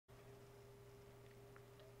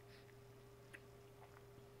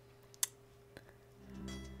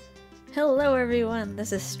Hello everyone,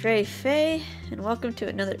 this is Stray Faye, and welcome to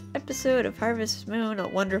another episode of Harvest Moon: A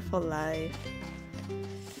Wonderful Life.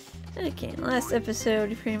 Okay, last episode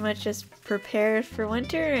we pretty much just prepared for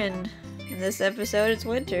winter, and in this episode it's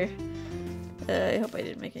winter. I hope I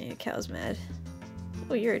didn't make any cows mad.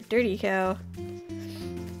 Oh, you're a dirty cow.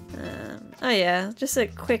 Oh yeah, just a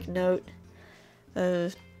quick note.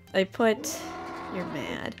 I put... You're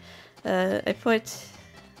mad. I put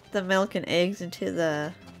the milk and eggs into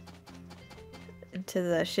the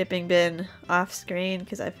shipping bin off screen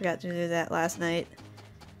because I forgot to do that last night.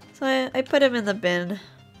 So I put them in the bin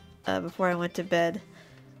before I went to bed.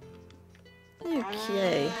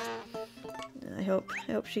 Okay. I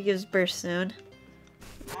hope she gives birth soon.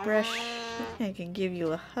 Brush. I can give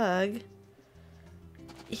you a hug.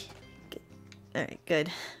 Alright, good.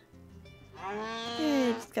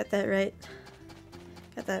 Yeah, just got that right.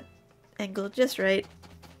 Got that angle just right.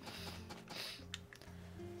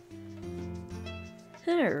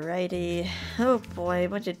 Alrighty. Oh boy, a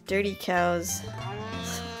bunch of dirty cows.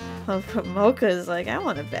 Oh, but Mocha's like, I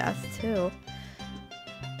want a bath too.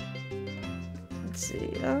 Let's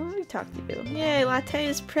see. Oh, let me talk to you. Yay, Latte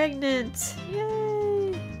is pregnant!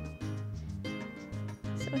 Yay!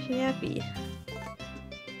 So happy.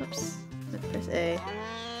 Oops. Let's press A.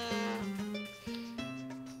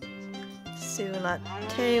 Soon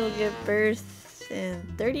Latte will give birth in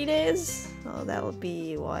 30 days? Oh, that will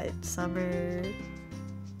be what? Summer?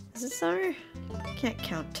 Is it summer? Can't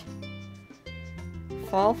count.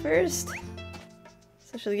 Fall 1st?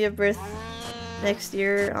 So she'll give birth next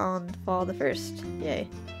year on fall the 1st. Yay.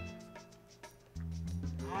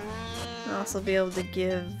 I'll also be able to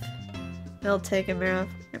give Miltech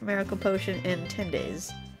a miracle potion in 10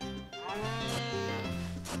 days.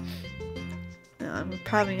 Now, I'm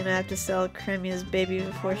probably gonna have to sell Cremia's baby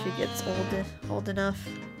before she gets old enough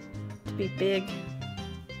to be big.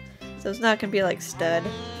 So it's not gonna be like stud.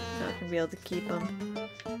 Not gonna be able to keep them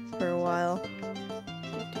for a while.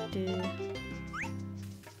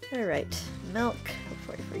 Alright, milk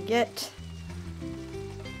before I forget.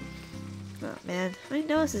 Oh man, my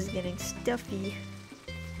nose is getting stuffy.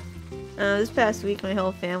 This past week my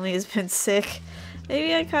whole family has been sick.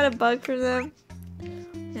 Maybe I caught a bug from them.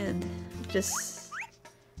 And it just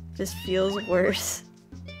feels worse.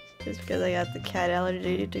 Just because I got the cat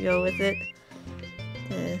allergy to go with it.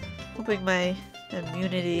 Hoping my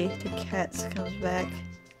immunity to cats comes back.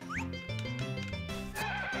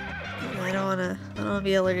 I don't wanna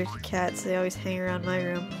be allergic to cats. They always hang around my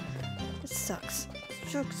room. It sucks. It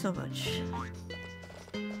sucks so much.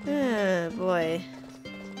 Oh boy.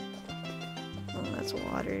 Oh, that's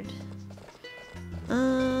watered.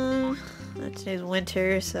 Today's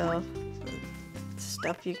winter, so the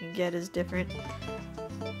stuff you can get is different.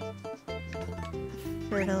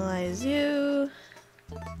 Fertilize you.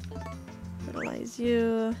 Fertilize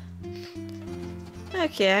you.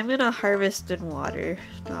 Okay, I'm gonna harvest and water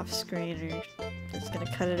off screen, or just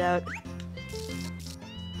gonna cut it out.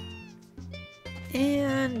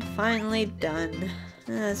 And finally done.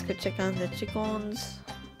 Let's go check on the chickens.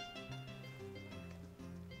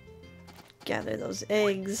 Gather those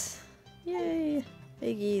eggs. Yay!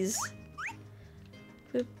 Eggies.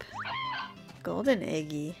 Boop. Golden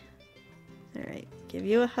eggie. Alright, give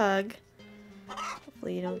you a hug.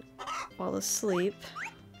 Hopefully you don't fall asleep.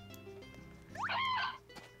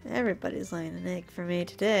 Everybody's laying an egg for me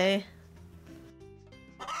today.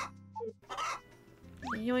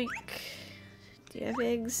 Yoink. Do you have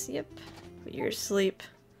eggs? Yep. But you're asleep,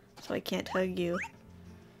 so I can't hug you.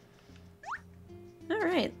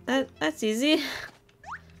 Alright, that's easy.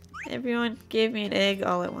 Everyone gave me an egg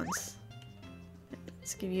all at once.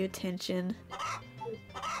 Let's give you attention.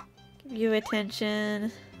 Give you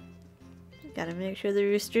attention. Gotta make sure the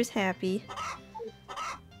rooster's happy.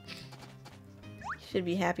 Should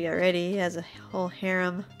be happy already. He has a whole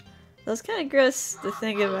harem. That's kind of gross to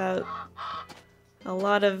think about. A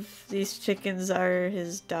lot of these chickens are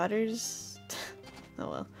his daughters. Oh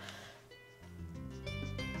well.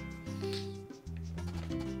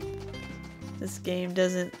 This game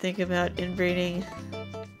doesn't think about inbreeding.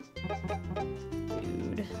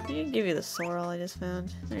 Dude. I can give you the sorrel I just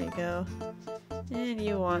found. There you go. And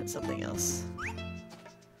you want something else.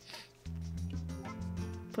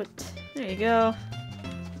 There you go.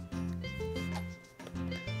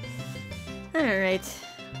 Alright.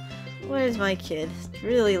 Where's my kid? It's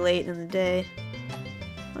really late in the day.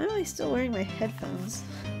 Why am I still wearing my headphones?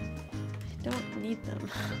 I don't need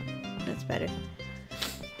them. That's better.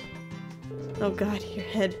 Oh god, your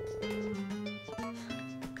head.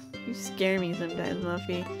 You scare me sometimes,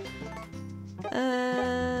 Muffy.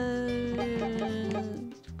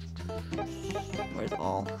 Where's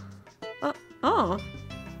all? Oh!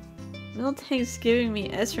 Miltank's giving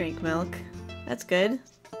me S-rank milk. That's good.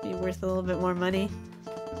 Be worth a little bit more money.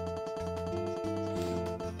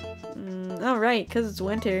 Oh right, because it's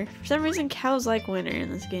winter. For some reason cows like winter in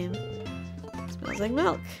this game. It smells like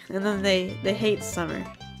milk. And then they hate summer.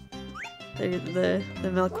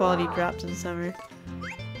 The milk quality drops in summer.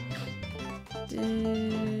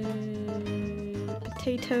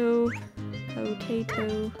 Potato.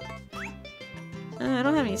 Potato. I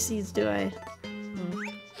don't have any seeds, do I?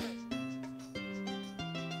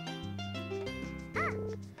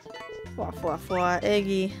 Wah, wah, wah,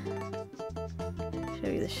 eggy. Show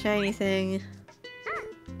you the shiny thing.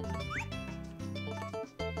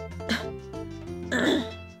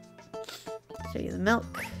 Show you the milk.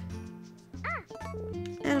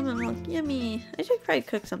 Animal milk, yummy. I should probably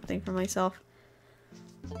cook something for myself.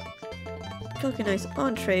 Cook a nice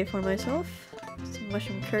entree for myself. Some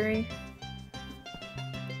mushroom curry.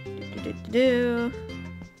 Do.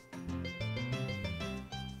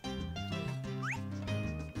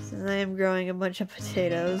 So I am growing a bunch of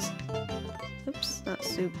potatoes. Oops, not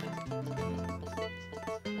soup. I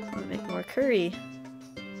want to make more curry.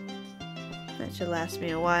 That should last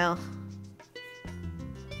me a while.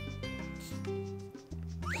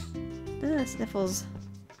 Ah, sniffles.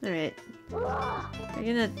 Alright. Are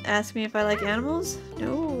you gonna ask me if I like animals?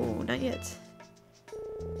 No, not yet.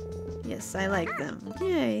 Yes, I like them.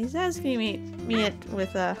 Yeah, he's asking me it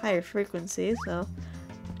with a higher frequency, so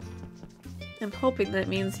I'm hoping that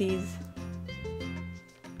means he's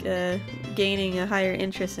gaining a higher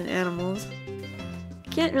interest in animals.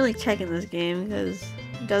 Can't really check in this game because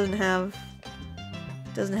it doesn't have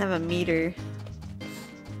a meter,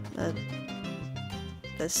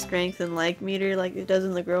 the strength and like meter like it does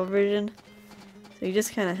in the girl version. So you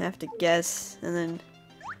just kind of have to guess and then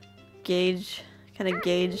gauge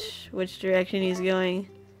which direction he's going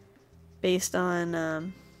based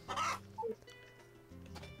on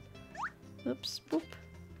oops, boop.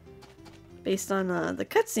 Based on the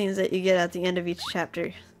cutscenes that you get at the end of each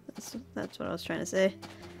chapter. That's what I was trying to say.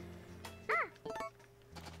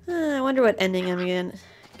 I wonder what ending I'm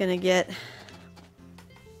gonna get.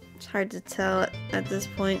 It's hard to tell at this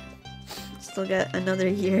point. Still got another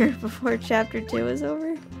year before chapter 2 is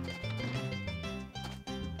over.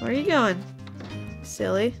 Where are you going?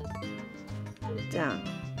 Silly. Down.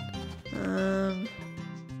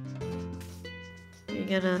 You're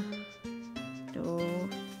gonna... No.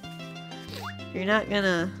 If you're not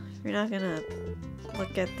gonna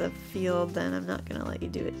look at the field, then I'm not gonna let you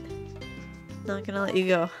do it. Not gonna let you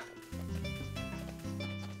go.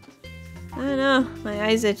 I don't know, my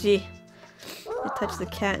eye's itchy. I touch the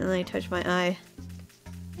cat and then I touch my eye.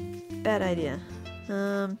 Bad idea.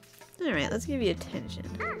 Alright, let's give you attention.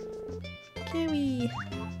 Can we?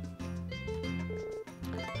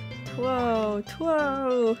 Whoa,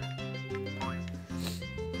 whoa!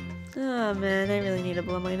 Oh man, I really need to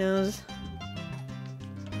blow my nose.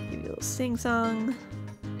 Give you a little sing-song.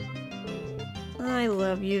 I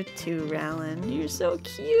love you too, Rowland. You're so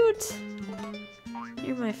cute!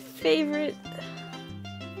 You're my favorite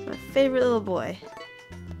little boy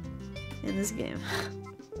in this game.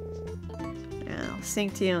 I'll sing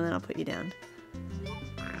to you and then I'll put you down.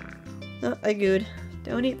 Oh, I gooed.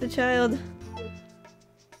 Don't eat the child.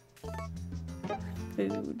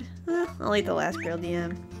 Food. I'll eat the last grilled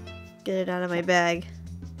yam. Get it out of my bag.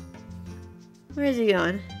 Where is he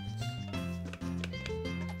going?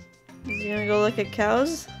 Is he gonna go look at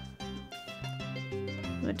cows?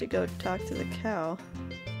 I went to go talk to the cow.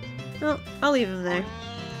 Well, I'll leave him there.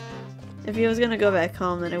 If he was gonna go back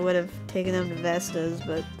home, then I would have taken him to Vesta's,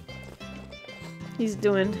 but he's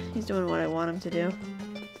doing what I want him to do.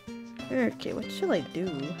 Okay, what shall I do?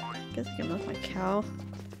 Guess I can milk my cow.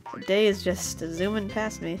 The day is just zooming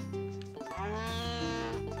past me.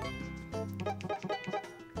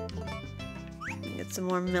 Get some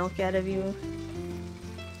more milk out of you.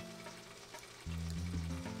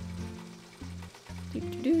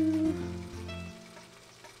 Doo-doo-doo.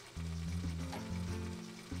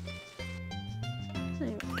 There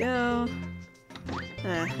we go.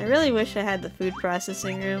 I really wish I had the food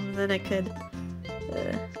processing room, then I could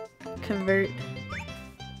convert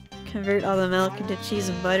all the milk into cheese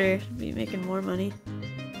and butter. Be making more money.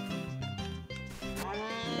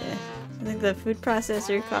 Yeah, I think the food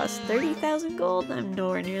processor costs 30,000 gold. I'm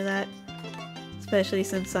nowhere near that, especially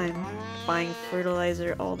since I'm buying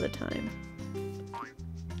fertilizer all the time.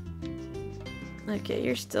 Okay,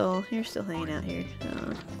 you're still hanging out here.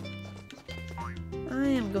 I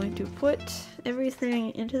am going to put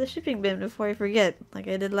everything into the shipping bin before I forget, like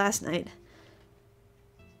I did last night.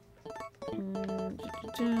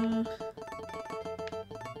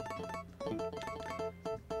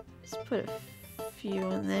 Let's put a few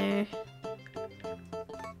in there.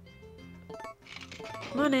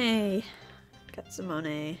 Money! Got some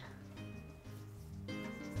money.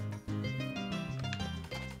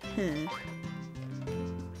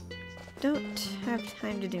 Don't have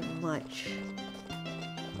time to do much.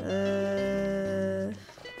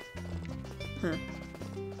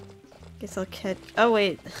 Guess I'll catch— oh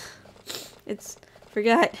wait!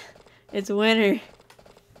 Forgot! It's winter!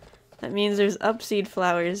 That means there's upseed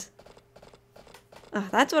flowers. Oh,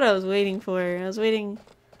 that's what I was waiting for. I was waiting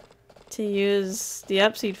to use the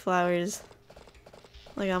upseed flowers.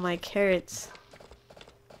 Like on my carrots.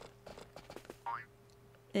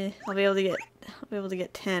 I'll be able to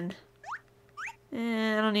get 10.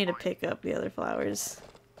 I don't need to pick up the other flowers.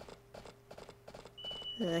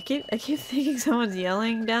 I keep thinking someone's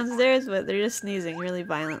yelling downstairs, but they're just sneezing really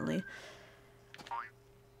violently.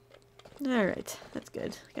 Alright, that's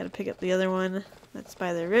good. Gotta pick up the other one. That's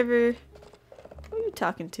by the river. Who are you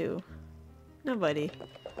talking to? Nobody.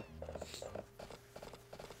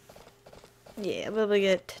 Yeah, I'll be able to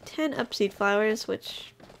get 10 upseed flowers,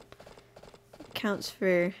 which counts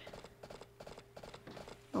for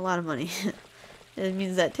a lot of money. It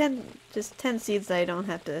means that just 10 seeds that I don't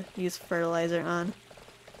have to use fertilizer on.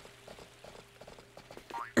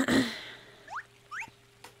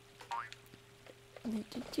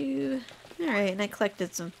 Alright, and I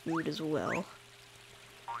collected some food as well.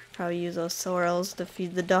 Probably use those sorrels to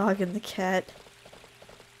feed the dog and the cat.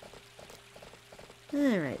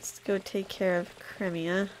 Alright, let's go take care of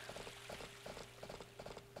Cremia.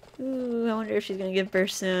 Ooh, I wonder if she's gonna give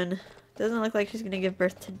birth soon. Doesn't look like she's gonna give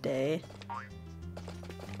birth today.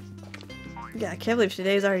 Yeah, I can't believe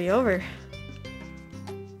today's already over.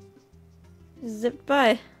 Zipped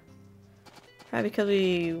by. Probably because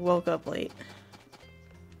we woke up late.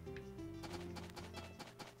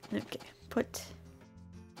 Okay, put...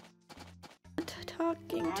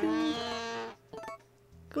 talking to...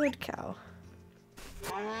 Good cow.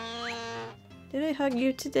 Did I hug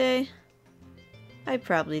you today? I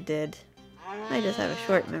probably did. I just have a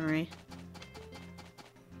short memory.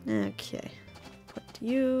 Okay. Put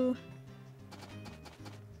you...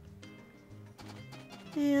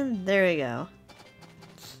 And there we go.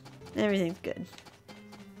 Everything's good.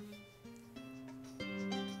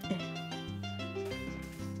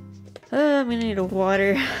 I'm gonna need a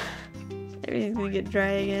water. Everything's gonna get dry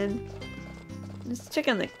again. Let's check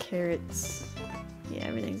on the carrots. Yeah,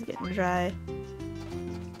 everything's getting dry.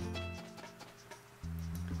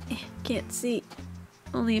 Can't see.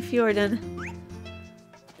 Only a few are done.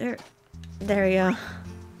 There we go.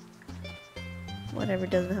 Whatever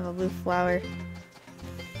doesn't have a blue flower.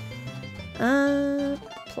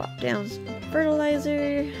 Plop down some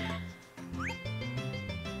fertilizer.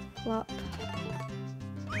 Plop.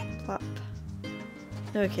 Plop.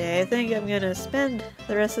 Okay, I think I'm gonna spend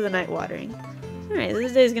the rest of the night watering. Alright,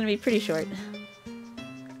 this day's gonna be pretty short.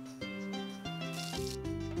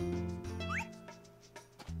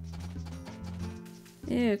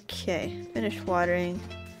 Okay, finished watering.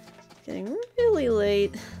 It's getting really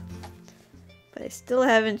late. But I still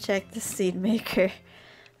haven't checked the seed maker.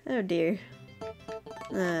 Oh dear.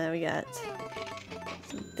 We got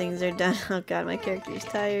some things are done. Oh god, my character is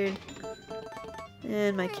tired.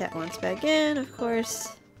 And my cat wants back in, of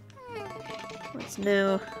course. What's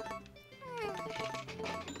new?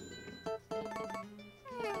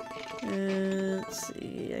 Let's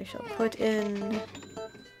see, I shall put in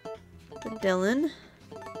the Dylan.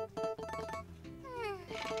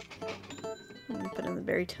 Put in the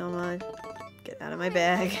berry toma. Get out of my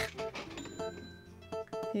bag.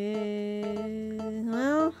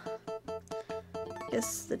 Well,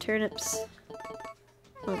 guess the turnips.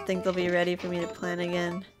 I don't think they'll be ready for me to plant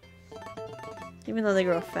again. Even though they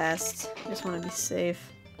grow fast, I just want to be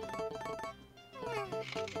safe.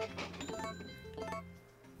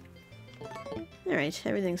 Alright,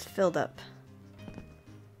 everything's filled up.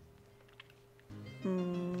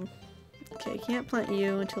 Okay, can't plant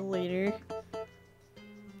you until later.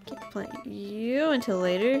 Can't plant you until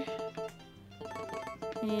later.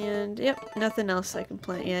 And, yep, nothing else I can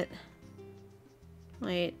plant yet.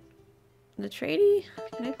 Wait. The tradie?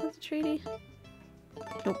 Can I plant the tradie?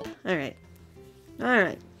 Nope. Alright.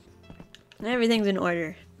 Alright. Everything's in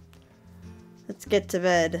order. Let's get to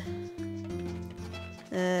bed.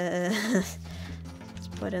 Let's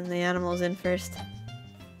put in the animals in first.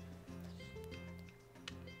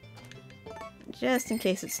 Just in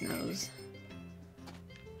case it snows.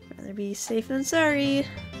 Rather be safe than sorry.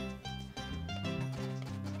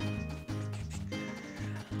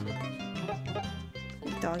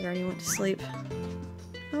 Dog already went to sleep.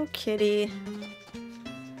 Oh, kitty.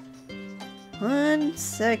 1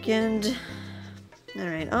 second.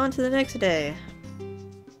 Alright, on to the next day.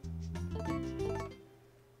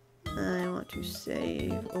 I want to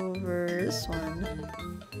save over this one.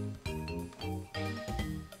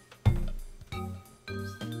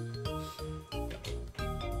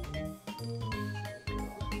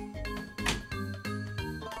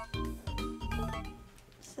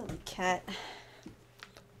 Silly cat.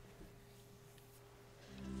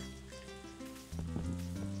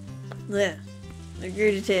 Blech.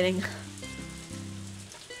 Regurgitating.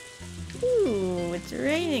 Ooh, it's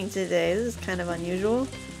raining today. This is kind of unusual.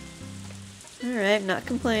 Alright, not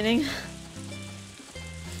complaining.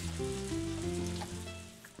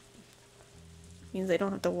 Means I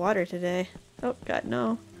don't have to water today. Oh god,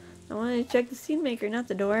 no. I wanted to check the scene maker, not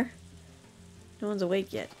the door. No one's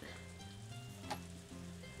awake yet.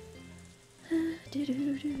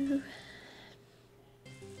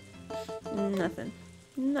 Nothing.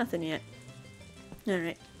 Nothing yet.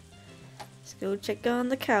 Alright. Let's go check on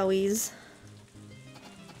the cowies.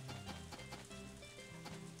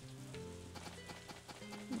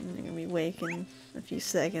 They're gonna be awake in a few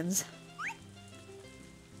seconds.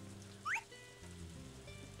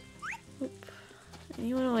 Oop.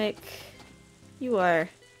 Anyone awake? You are.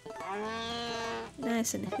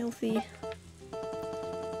 Nice and healthy.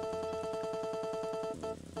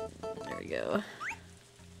 There we go.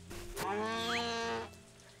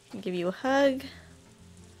 Can give you a hug.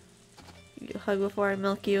 Give you a hug before I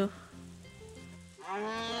milk you.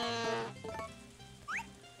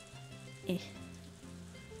 Eh.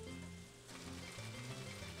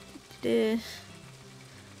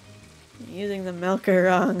 Using the milker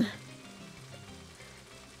wrong.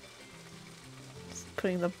 Just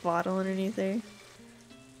putting the bottle underneath her.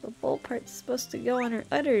 The bowl part's supposed to go on her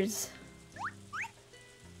udders.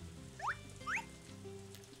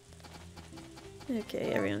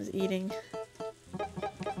 Okay, everyone's eating.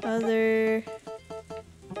 Other...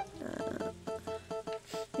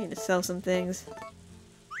 need to sell some things.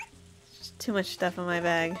 Just too much stuff in my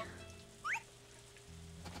bag.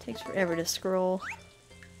 Takes forever to scroll.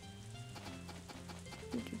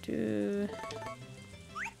 There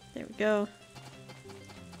we go.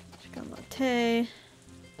 Chicken latte.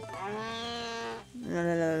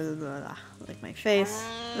 Like my face.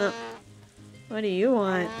 Oh. What do you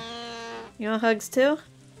want? You want hugs too?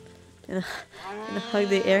 Gonna hug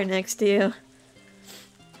the air next to you.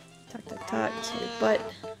 Talk, talk, talk to your butt.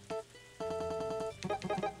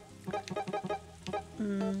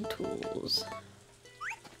 Tools.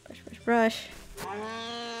 Brush, brush, brush.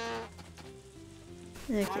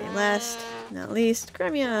 Okay, last, not least,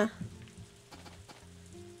 Cremia.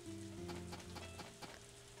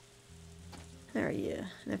 How are you?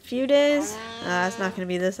 In a few days? It's not gonna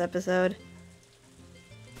be this episode.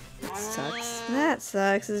 That sucks. That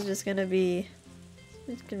sucks. It's just gonna be...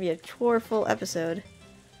 It's gonna be a chore-full episode.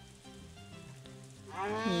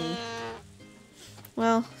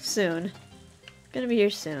 Well, soon. Gonna be here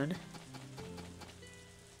soon.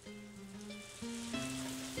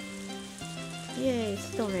 Yay, it's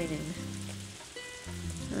still raining.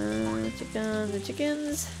 Check on the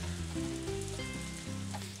chickens.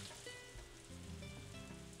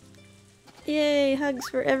 Yay, hugs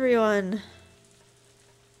for everyone.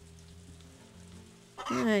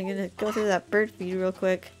 I'm gonna go through that bird feed real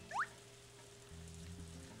quick.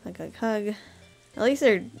 Hug, hug, hug. At least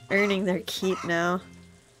they're earning their keep now.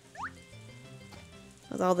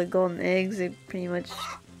 With all the golden eggs, they pretty much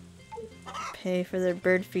pay for their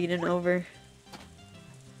bird feed and over.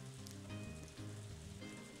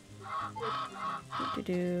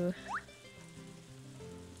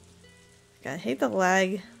 God, I hate the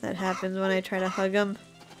lag that happens when I try to hug them.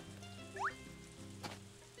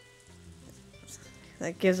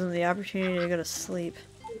 That gives them the opportunity to go to sleep.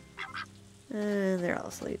 And they're all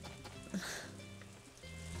asleep.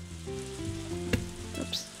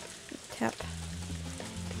 Oops. Tap.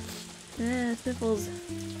 Sniffles.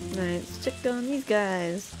 Alright, let's check on these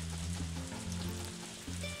guys.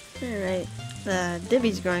 Alright.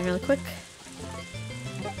 Dibby's growing really quick.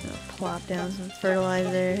 I'll plop down some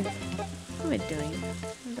fertilizer. What am I doing?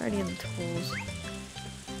 I'm already in the tools.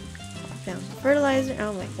 Plop down some fertilizer.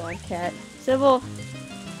 Oh my god, cat. Sybil!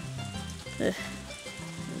 Ugh.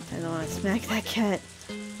 I don't want to smack that cat.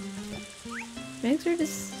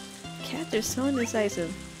 Cats are so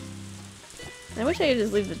indecisive. I wish I could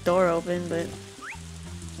just leave the door open, but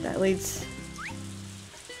that leads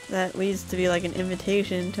to be like an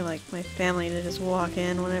invitation to like my family to just walk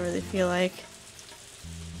in whenever they feel like.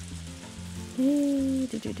 Oh,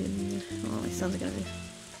 my son's gonna be...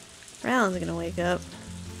 Rowland's gonna wake up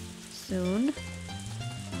soon.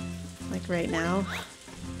 Like right now.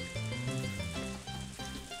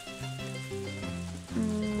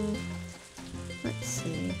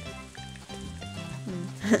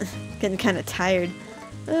 Getting kind of tired.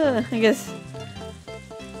 I guess.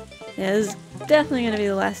 Yeah, this is definitely gonna be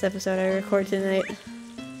the last episode I record tonight.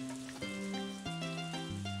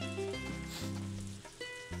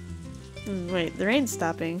 Wait, the rain's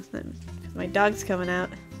stopping. My dog's coming out.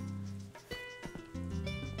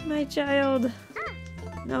 My child!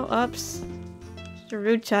 No ups. Just a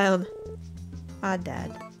rude child. Odd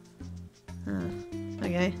dad.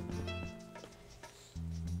 Okay.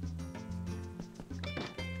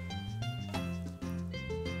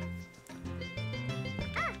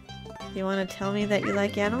 You want to tell me that you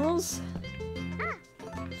like animals?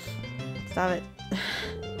 Stop it.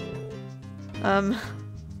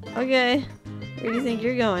 Okay. Where do you think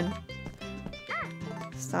you're going?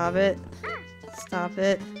 Stop it. Stop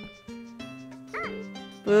it.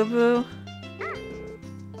 Boo boo.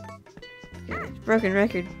 Okay, broken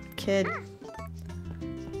record, kid.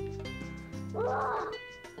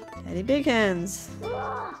 Daddy big hands.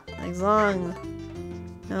 Legs long.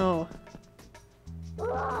 No.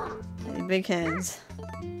 Daddy big hands.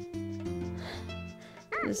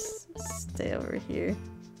 Just stay over here.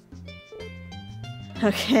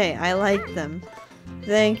 Okay, I like them.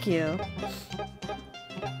 Thank you.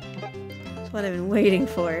 That's what I've been waiting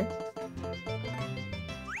for.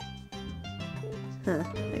 Huh,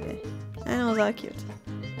 okay. Animals are cute.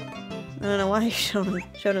 I don't know why I showed him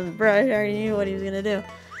the brush. I already knew what he was gonna do.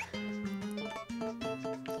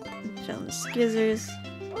 Show him the skizzers.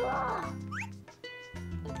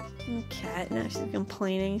 Cat, now she's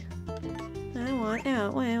complaining. I want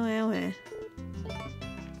out, wah.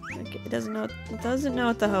 Okay, it doesn't know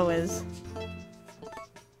what the hoe is.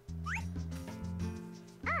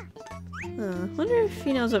 Wonder if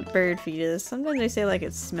he knows what bird feed is. Sometimes they say like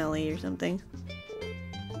it's smelly or something.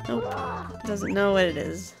 Nope. Doesn't know what it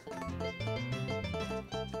is.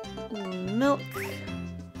 Milk.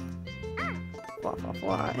 Wah, wah,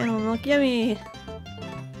 wah. Animal milk, yummy!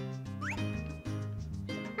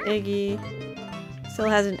 Iggy. Still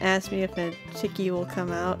hasn't asked me if a chickie will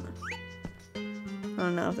come out. I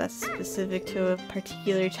don't know if that's specific to a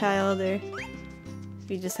particular child or if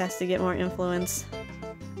he just has to get more influence.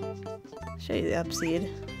 Show you the upseed.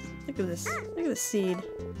 Look at this. Look at the seed.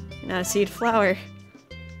 You're not a seed flower.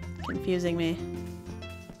 Confusing me.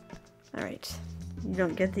 Alright. You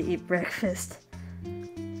don't get to eat breakfast.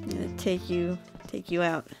 I'm gonna take you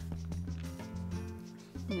out.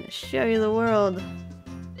 I'm gonna show you the world.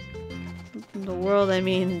 The world, I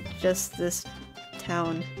mean just this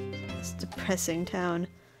town. This depressing town.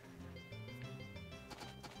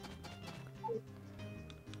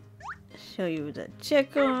 Show you the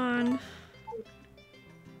chicken.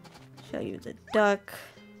 Show you the duck.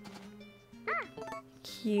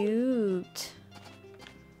 Cute.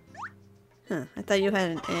 Huh, I thought you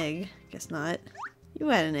had an egg. Guess not. You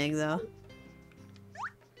had an egg though.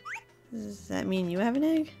 Does that mean you have an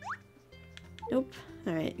egg? Nope.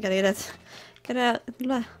 Alright, gotta get out.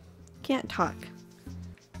 Blah. Can't talk.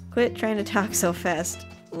 Quit trying to talk so fast.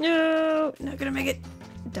 No! Not gonna make it.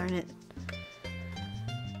 Darn it.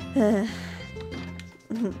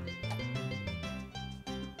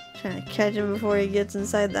 Trying to catch him before he gets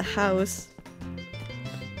inside the house.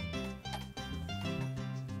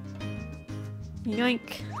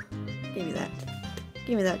 Yoink. Give me that.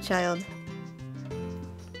 Give me that, child.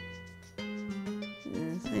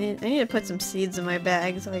 I need to put some seeds in my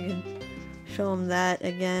bag so I can show him that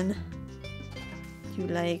again. Do you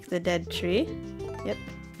like the dead tree? Yep.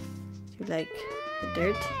 Do you like the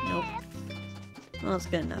dirt? Nope. Well, it's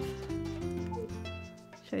good enough.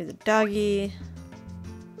 Show you the doggy.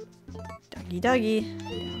 Doggy doggy.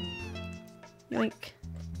 Yoink.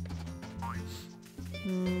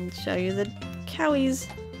 Show you the cowies.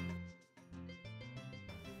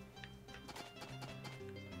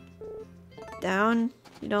 Down.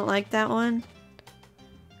 You don't like that one?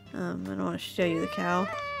 I don't want to show you the cow.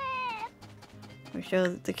 Or show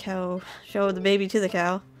the cow. Show the baby to the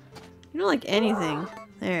cow. You don't like anything.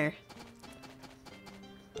 There.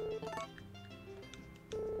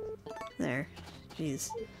 There.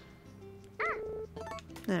 Jeez.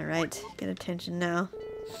 Alright. Get attention now.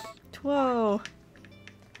 Whoa.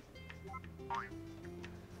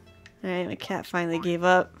 Alright, my cat finally gave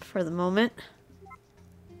up for the moment.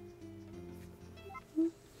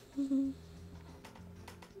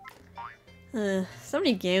 So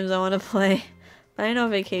many games I want to play, but I know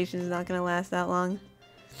vacation is not going to last that long.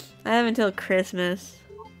 I have until Christmas,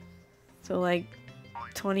 so like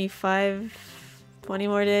 20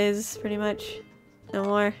 more days pretty much. No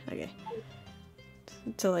more? Okay.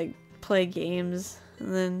 To like play games,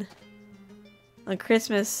 and then on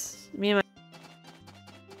Christmas, me and my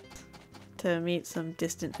to meet some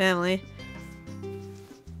distant family.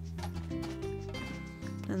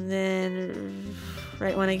 And then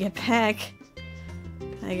right when I get back,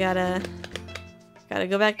 I gotta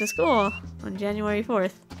go back to school on January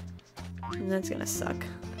 4th. And that's gonna suck.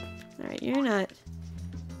 Alright, you're not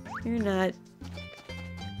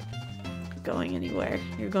going anywhere.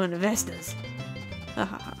 You're going to Vesta's. Ha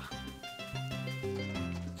ha ha.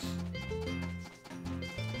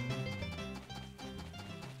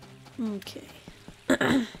 Okay.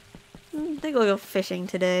 I think we'll go fishing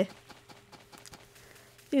today.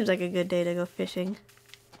 Seems like a good day to go fishing.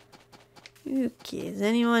 Okay, is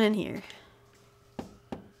anyone in here?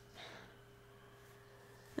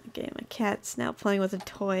 Okay, my cat's now playing with a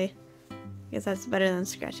toy. Guess that's better than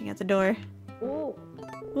scratching at the door. Ooh.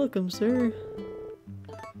 Welcome, sir.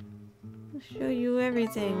 I'll show you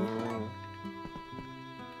everything.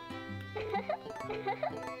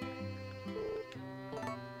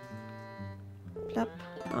 Plop.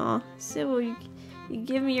 Aw, Sybil, you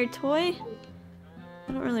give me your toy?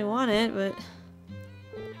 I don't really want it, but...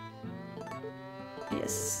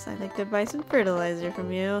 Yes, I'd like to buy some fertilizer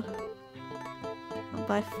from you. I'll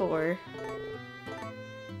buy 4.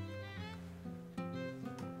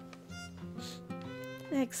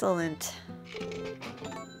 Excellent.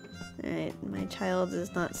 Alright, my child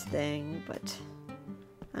is not staying, but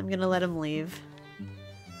I'm gonna let him leave.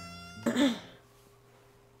 I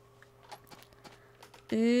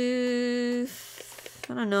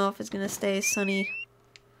don't know if it's gonna stay sunny.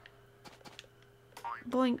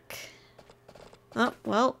 Boink. Oh,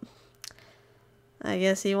 well. I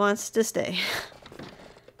guess he wants to stay.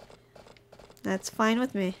 That's fine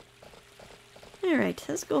with me. Alright,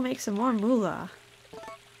 let's go make some more moolah.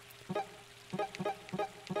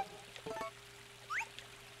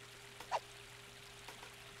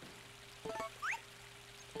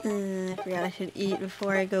 I forgot I should eat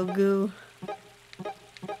before I go goo.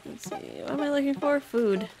 Let's see, what am I looking for?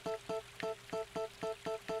 Food.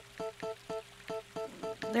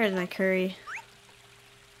 There's my curry.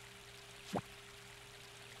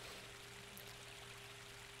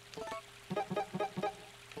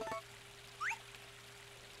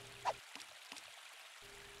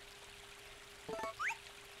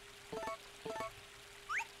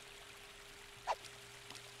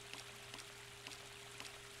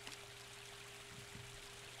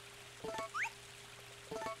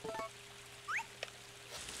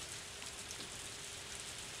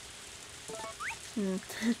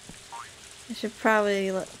 I should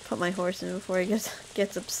probably put my horse in before he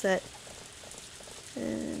gets upset.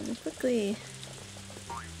 And quickly.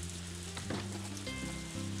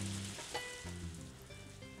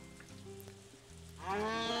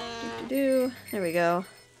 There we go.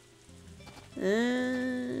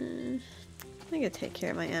 I'm gonna take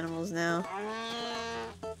care of my animals now.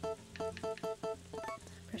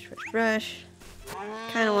 Brush, brush, brush.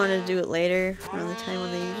 Kind of wanted to do it later, around the time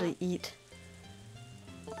when they usually eat.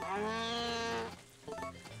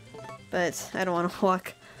 But I don't want to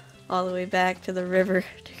walk all the way back to the river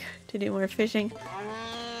to do more fishing.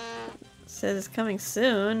 It says it's coming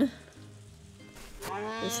soon.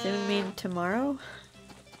 Does soon mean tomorrow?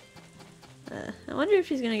 I wonder if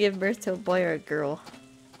she's gonna give birth to a boy or a girl.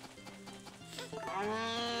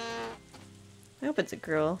 I hope it's a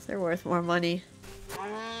girl. They're worth more money.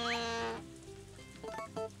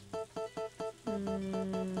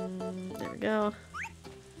 There we go.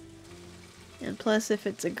 And plus, if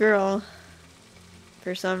it's a girl,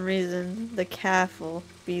 for some reason, the calf will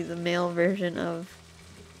be the male version of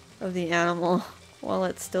the animal while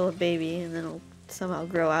it's still a baby, and then it'll somehow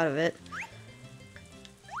grow out of it.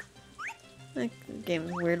 The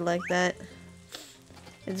game's weird like that.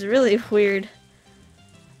 It's really weird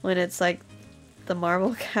when it's like the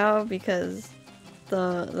marble cow, because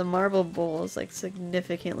the marble bull is like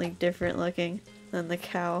significantly different looking than the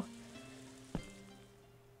cow.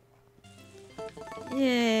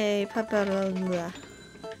 Yay, paparilla.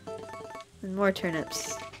 And more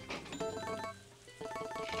turnips.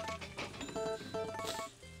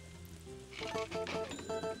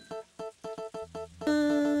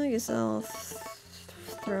 I guess I'll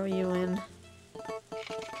throw you in.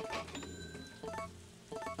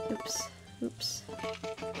 Oops, oops.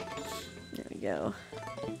 There we go.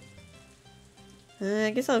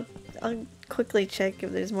 I guess I'll quickly check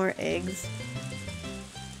if there's more eggs.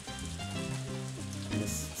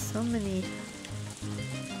 There's so many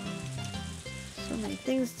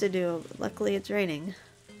things to do. Luckily it's raining.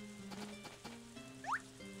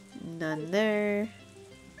 None there.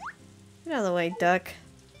 Get out of the way, duck.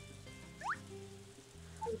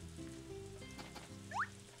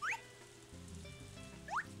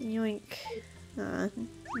 Yoink.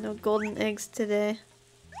 No golden eggs today.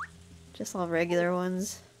 Just all regular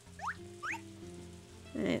ones.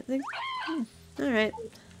 I think... Alright.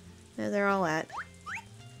 There they're all at.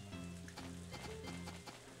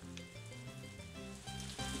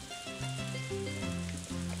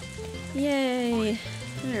 Yay!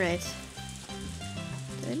 Alright.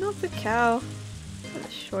 Did I milk the cow? What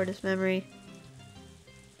the shortest memory.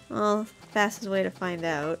 Well, fastest way to find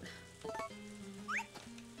out.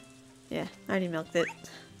 Yeah, I already milked it.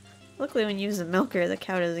 Luckily when you use a milker, the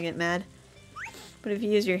cow doesn't get mad. But if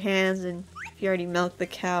you use your hands and if you already milked the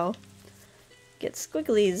cow, get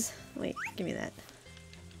squigglies. Wait, give me that.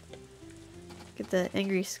 Get the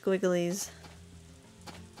angry squigglies.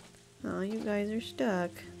 Oh, you guys are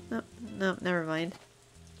stuck. Nope, nope, never mind.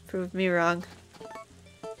 Proved me wrong.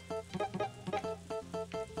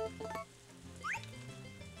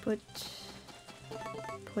 Put.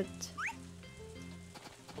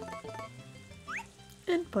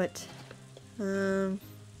 And put. Can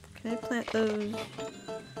I plant those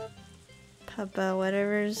papa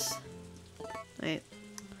whatevers? Wait.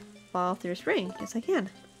 Fall through spring. Yes, I can.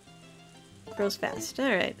 Grows fast.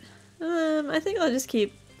 Alright. I think I'll just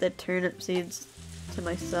keep the turnip seeds to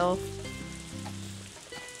myself.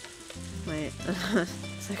 Wait.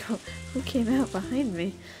 It's like, who came out behind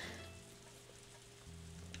me?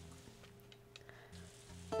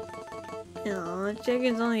 Aw,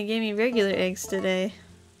 chickens only gave me regular eggs today.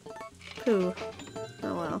 Pooh.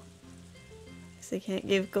 Oh well. Guess they can't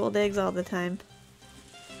give gold eggs all the time.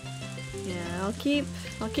 Yeah, I'll keep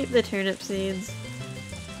the turnip seeds.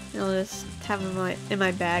 I'll just have them in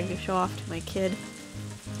my bag to show off to my kid.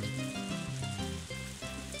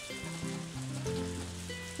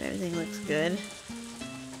 Everything looks good.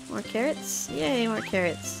 More carrots? Yay, more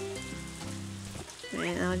carrots.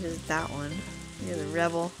 Right, now just that one. You're the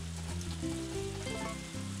rebel.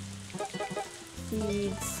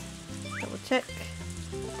 Seeds. Double check.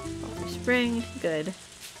 All for spring. Good.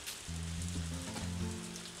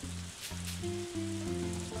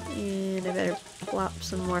 And I better plop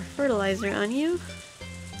some more fertilizer on you.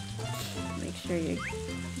 Make sure you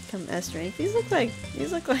become S rank. These look like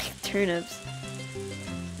turnips.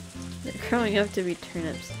 They're growing up to be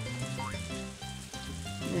turnips.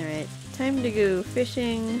 Alright, time to go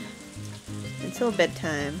fishing until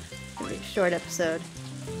bedtime. It'll be a short episode.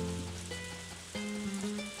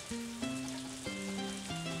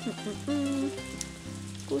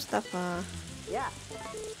 Mustafa. Yeah.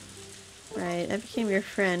 Right, I became your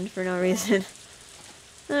friend for no reason.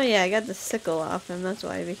 Oh yeah, I got the sickle off him, that's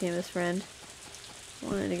why I became his friend.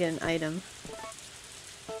 Wanted to get an item.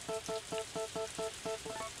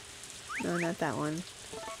 No, not that one.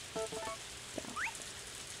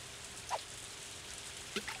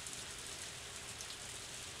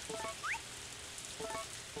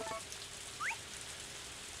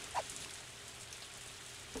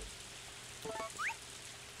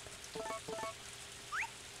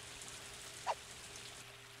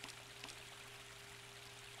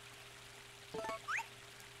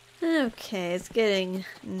 Okay, it's getting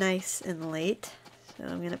nice and late, so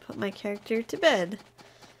I'm gonna put my character to bed.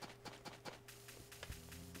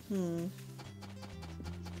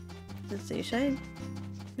 Let's see, should I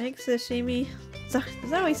make sashimi?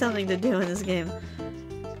 There's always something to do in this game.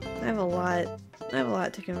 I have a lot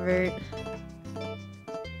to convert.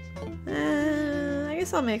 I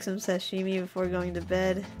guess I'll make some sashimi before going to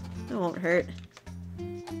bed. It won't hurt.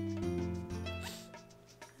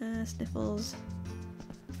 Sniffles.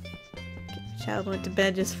 Child went to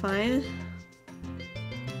bed just fine.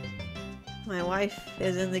 My wife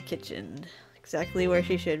is in the kitchen. Exactly where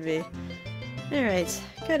she should be. Alright,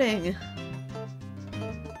 cutting.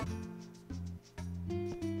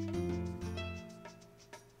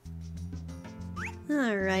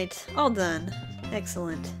 Alright, all done.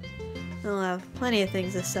 Excellent. I'll have plenty of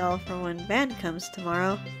things to sell for when band comes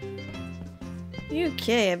tomorrow.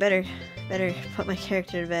 Okay, I better put my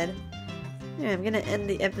character to bed. Yeah, I'm gonna end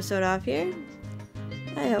the episode off here.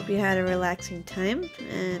 I hope you had a relaxing time,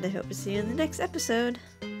 and I hope to see you in the next episode.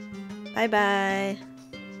 Bye bye!